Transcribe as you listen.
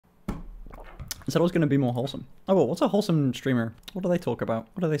I said I was going to be more wholesome. Oh, well, what's a wholesome streamer? What do they talk about?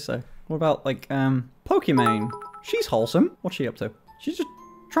 What do they say? What about, like, Pokimane? She's wholesome. What's she up to? She's just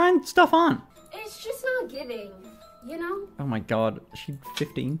trying stuff on. It's just not giving, you know? Oh my god, she's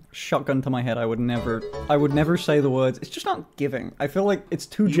 15. Shotgun to my head, I would never say the words. It's just not giving. I feel like it's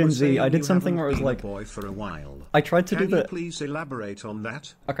too Gen Z. I did something where it was like, boy for a while. I tried to do the. Please elaborate on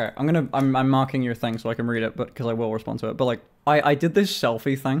that. Okay, I'm marking your thing so I can read it, but because I will respond to it. But like, I did this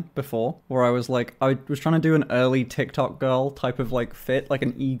selfie thing before where I was like, I was trying to do an early TikTok girl type of like fit, like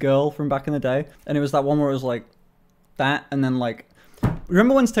an e-girl from back in the day, and it was that one where it was like that, and then like,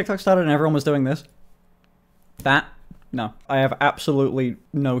 remember when TikTok started and everyone was doing this? That? No. I have absolutely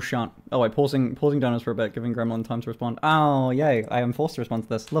no shot. Oh wait, pausing donuts for a bit, giving Gremlin time to respond. Oh, yay. I am forced to respond to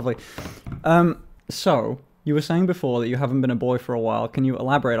this. Lovely. So, you were saying before that you haven't been a boy for a while. Can you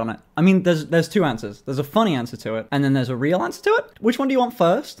elaborate on it? I mean, there's two answers. There's a funny answer to it, and then there's a real answer to it. Which one do you want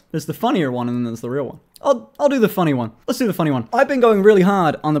first? There's the funnier one, and then there's the real one. I'll do the funny one. Let's do the funny one. I've been going really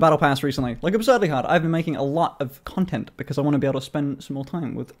hard on the Battle Pass recently. Like, absurdly hard. I've been making a lot of content because I want to be able to spend some more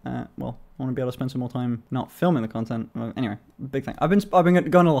time with, well, I want to be able to spend some more time not filming the content. Anyway, big thing. I've been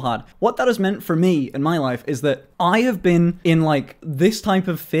going a little hard. What that has meant for me in my life is that I have been in, like, this type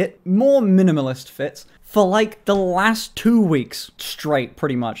of fit, more minimalist fits, for like the last 2 weeks straight,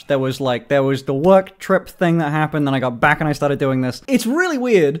 pretty much. There was the work trip thing that happened, then I got back and I started doing this. It's really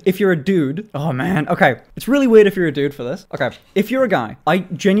weird if you're a dude. Oh man, okay. It's really weird if you're a dude for this. Okay, if you're a guy, I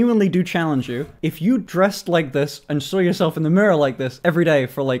genuinely do challenge you. If you dressed like this and saw yourself in the mirror like this every day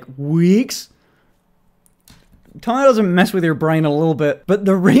for like weeks, tell me that doesn't mess with your brain a little bit, but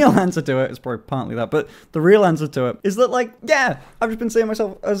the real answer to it is probably partly that, but the real answer to it is that, like, yeah, I've just been seeing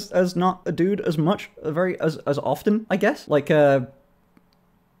myself as not a dude as much, as often, I guess. Like,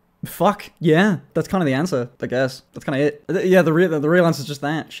 fuck, yeah, that's kind of the answer, I guess. That's kind of it. Yeah, the real answer is just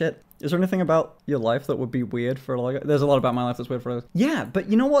that, shit. Is there anything about your life that would be weird for like? There's a lot about my life that's weird for others. Yeah, but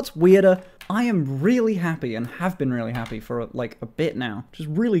you know what's weirder? I am really happy and have been really happy for like a bit now, which is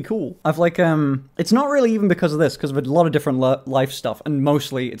really cool. I've like, it's not really even because of this, because of a lot of different life stuff, and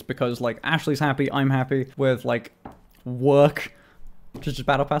mostly it's because like Ashley's happy, I'm happy with like work, which is just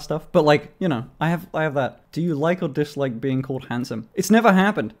Battle Pass stuff. But like, you know, I have that. Do you like or dislike being called handsome? It's never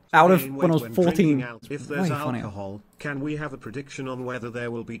happened. Out of when I was 14. If there's alcohol, can we have a prediction on whether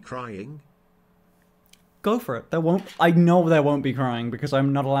there will be crying? Go for it. There won't. I know there won't be crying because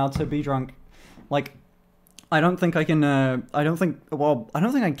I'm not allowed to be drunk. Like, I don't think I can. I don't think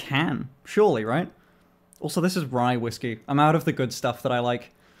I can. Surely, right? Also, this is rye whiskey. I'm out of the good stuff that I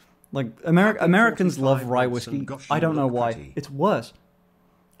like. Like Americans love rye whiskey. I don't know why. It's worse.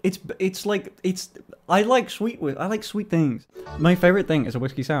 It's like I like sweet things. My favorite thing is a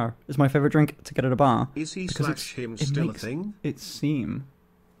whiskey sour. It's my favorite drink to get at a bar. Is he slash him still a thing? It seem.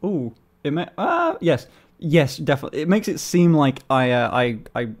 Ooh, it may. Yes, definitely. It makes it seem like I'm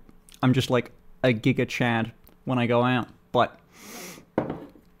just like a Giga Chad when I go out, but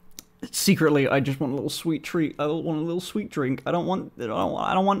secretly I just want a little sweet treat. I want a little sweet drink. I don't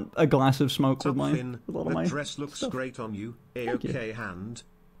want a glass of smoke with my. The dress looks great on you. A-okay hand.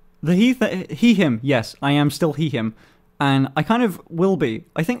 The he him, yes, I am still he him, and I kind of will be.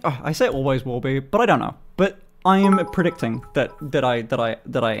 I think I say always will be, but I don't know. But I am predicting that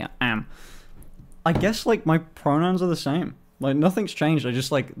I am. I guess like my pronouns are the same. Like nothing's changed. I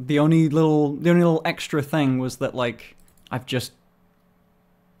just like the only little extra thing was that like I've just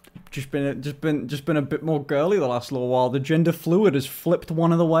been a bit more girly the last little while. The gender fluid has flipped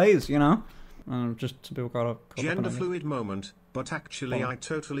one of the ways, you know. Just people got gender fluid moment, but actually I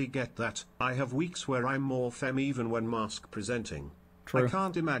totally get that. I have weeks where I'm more femme even when mask presenting. True. I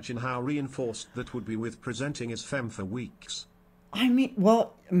can't imagine how reinforced that would be with presenting as femme for weeks. I mean,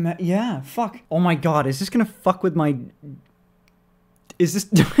 well, yeah, fuck. Oh my god, is this gonna fuck with my... Is this...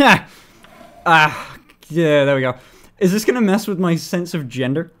 yeah, there we go. Is this gonna mess with my sense of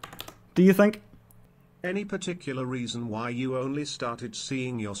gender, do you think? Any particular reason why you only started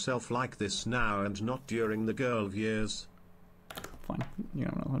seeing yourself like this now and not during the girl years? Fine, you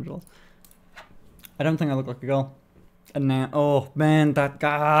don't know, $100. I don't think I look like a girl. And now, oh man, that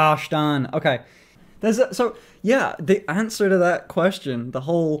gosh darn. Okay, so yeah, the answer to that question, the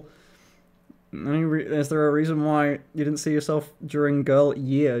whole. Is there a reason why you didn't see yourself during girl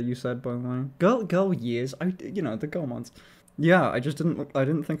year? You said, by the way, girl years. You know, the girl months. Yeah, I just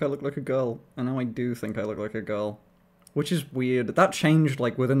didn't think I looked like a girl, and now I do think I look like a girl. Which is weird. That changed,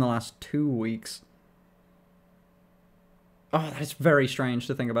 like, within the last 2 weeks. Oh, that is very strange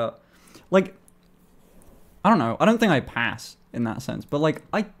to think about. Like, I don't know. I don't think I pass in that sense, but, like,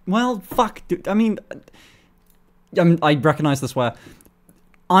 well, fuck, dude. I mean, I recognize the swear.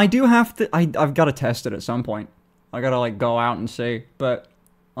 I do have to, I've got to test it at some point. I gotta, like, go out and see, but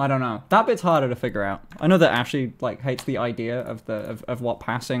I don't know. That bit's harder to figure out. I know that Ashley, like, hates the idea of what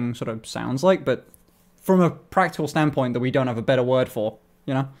passing sort of sounds like, but from a practical standpoint that we don't have a better word for,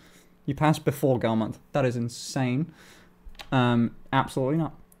 you know? You passed before girl month. That is insane. Absolutely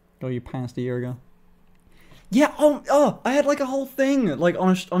not. Oh, you passed a year ago. Yeah, I had like a whole thing like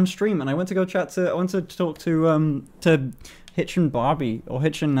on stream, and I went to go I went to talk to Hitch and Barbie, or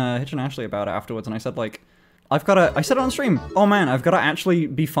Hitch and Ashley about it afterwards, and I said like, I said it on stream, oh man, I've got to actually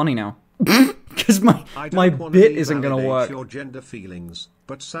be funny now. Because my bit isn't gonna work. Your gender feelings,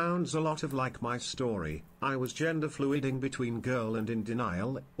 but sounds a lot of like my story. I was gender fluiding between girl and in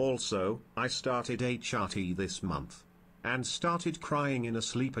denial. Also, I started HRT this month. And started crying in a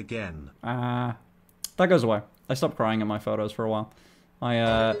sleep again. That goes away. I stopped crying in my photos for a while.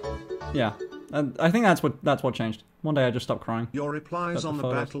 Yeah. I think that's what changed. One day I just stopped crying. Your replies on the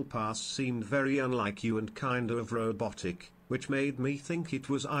battle pass seemed very unlike you and kind of robotic, which made me think it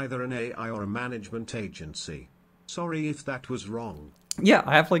was either an AI or a management agency. Sorry if that was wrong. Yeah,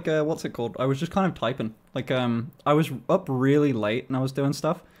 I have like what's it called? I was just kind of typing. Like I was up really late and I was doing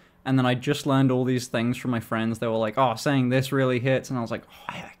stuff. And then I just learned all these things from my friends. They were like, oh, saying this really hits. And I was like,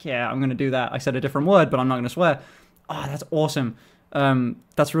 oh, heck yeah, I'm going to do that. I said a different word, but I'm not going to swear. Oh, that's awesome.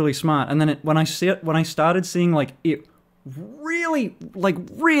 That's really smart. And then when I started seeing like it really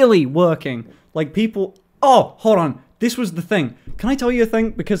working, like people, oh, hold on. This was the thing. Can I tell you a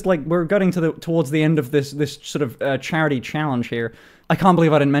thing? Because like we're getting towards the end of this sort of charity challenge here. I can't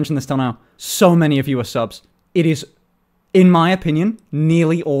believe I didn't mention this till now. So many of you are subs. It is, in my opinion,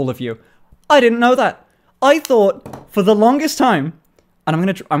 nearly all of you. I didn't know that. I thought for the longest time, and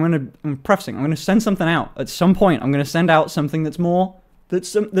I'm prefacing, I'm gonna send something out at some point. I'm gonna send out something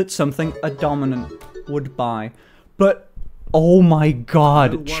that's something a dominant would buy. But oh my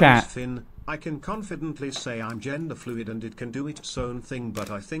god, no worries, chat. Finn. I can confidently say I'm gender fluid and it can do its own thing, but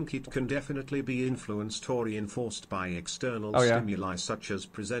I think it can definitely be influenced or reinforced by external stimuli such as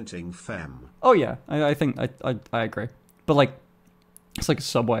presenting femme. Oh yeah, I think I agree. But like, it's like a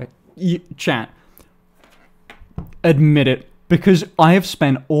subway. Chat. Admit it, because I have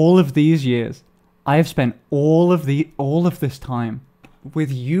spent all of these years, I have spent all of this time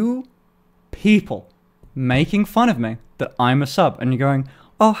with you people making fun of me that I'm a sub, and you're going,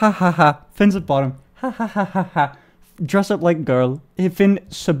 oh ha ha ha, Finn's at bottom, ha ha ha ha ha, dress up like girl, Finn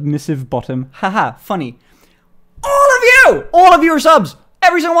submissive bottom, ha ha, funny. All of you are subs.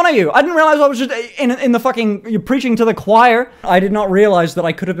 Every single one of you. I didn't realize I was just in the fucking, you're preaching to the choir. I did not realize that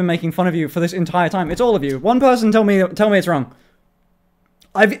I could have been making fun of you for this entire time. It's all of you. One person tell me it's wrong.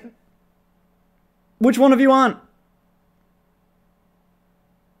 Which one of you aren't?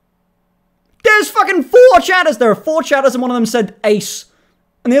 There's fucking 4 chatters. There are 4 chatters and one of them said ace.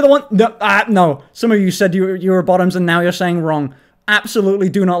 And the other one, no. Some of you said you were bottoms and now you're saying wrong. Absolutely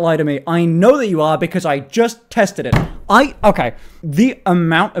do not lie to me. I know that you are because I just tested it. Okay. The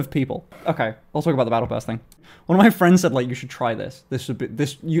amount of people. Okay, I'll talk about the battle pass thing. One of my friends said, like, you should try this.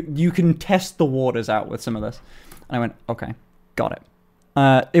 You can test the waters out with some of this. And I went, okay, got it.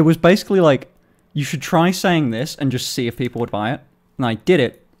 It was basically like, you should try saying this and just see if people would buy it. And I did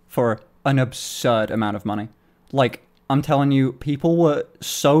it for an absurd amount of money. Like, I'm telling you, people were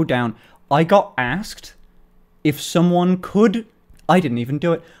so down. I got asked if someone could... I didn't even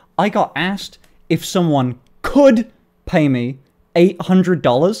do it. I got asked if someone could pay me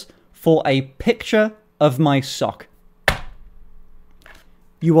 $800 for a picture of my sock.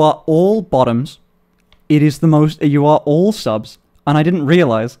 You are all bottoms. It is the most... You are all subs. And I didn't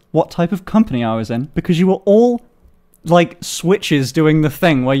realize what type of company I was in because you were all, like, switches doing the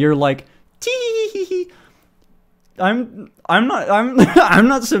thing where you're like, tee. I'm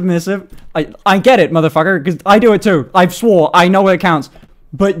not submissive. I get it, motherfucker, because I do it too. I've swore. I know it counts.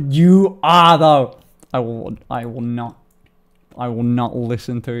 But you are, though. I will not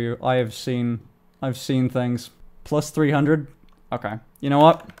listen to you. I've seen things. Plus 300. Okay. You know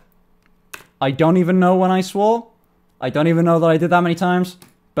what? I don't even know when I swore. I don't even know that I did that many times.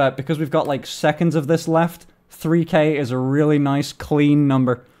 But because we've got like seconds of this left, 3K is a really nice, clean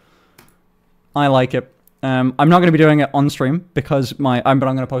number. I like it. I'm not going to be doing it on stream because but I'm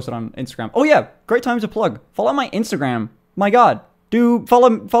going to post it on Instagram. Oh yeah, great time to plug. Follow my Instagram. My God, do follow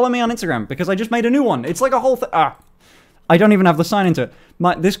me on Instagram because I just made a new one. It's like a whole thing. I don't even have the sign into it.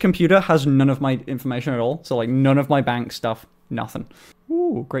 This computer has none of my information at all. So like none of my bank stuff, nothing.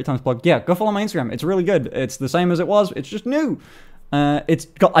 Ooh, great time to plug. Yeah, go follow my Instagram. It's really good. It's the same as it was. It's just new. I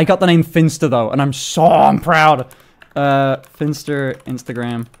got the name Finnster though, and I'm proud. Finnster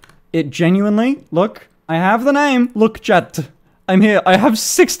Instagram. It genuinely, look. I have the name. Look, chat. I'm here. I have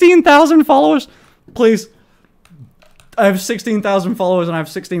 16,000 followers. Please. I have 16,000 followers and I have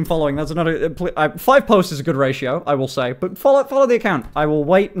 16 following. That's another... 5 posts is a good ratio, I will say. But follow the account. I will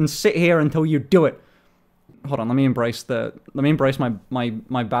wait and sit here until you do it. Hold on, let me embrace my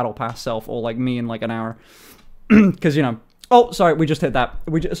battle pass self, or like me in like an hour. Because, you know... Oh, sorry, we just hit that.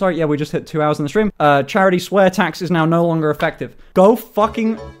 We just hit 2 hours in the stream. Charity swear tax is now no longer effective. Go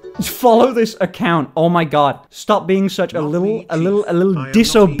fucking follow this account. Oh my god. Stop being such a little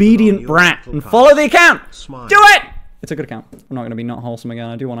disobedient brat and follow the account. Do it! It's a good account. I'm not going to be not wholesome again.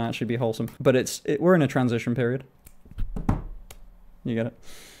 I do want to actually be wholesome. But we're in a transition period. You get it?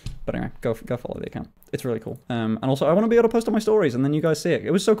 But anyway, go follow the account. It's really cool. And also, I want to be able to post on my stories and then you guys see it.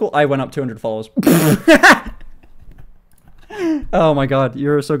 It was so cool. I went up 200 followers. Oh my god,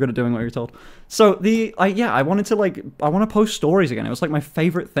 you're so good at doing what you're told. So I wanted to I want to post stories again. It was like my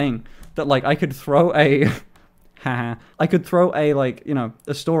favorite thing that like I could throw a I could throw a like, you know,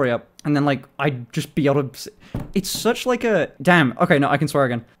 a story up and then like I'd just be able to... It's such like a... Damn, okay, no, I can swear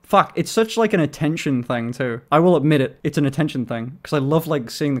again. Fuck, it's such like an attention thing too. I will admit it, it's an attention thing because I love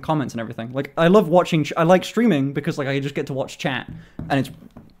like seeing the comments and everything. Like I love watching, I like streaming because like I just get to watch chat and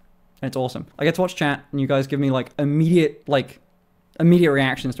it's awesome. I get to watch chat and you guys give me like immediate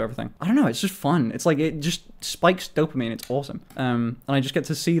reactions to everything. I don't know, it's just fun. It's like, it just spikes dopamine. It's awesome. And I just get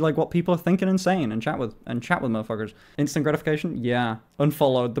to see like what people are thinking and saying and chat with motherfuckers. Instant gratification? Yeah.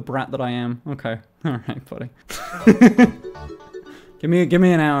 Unfollowed, the brat that I am. Okay. All right, buddy. give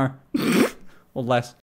me an hour or less.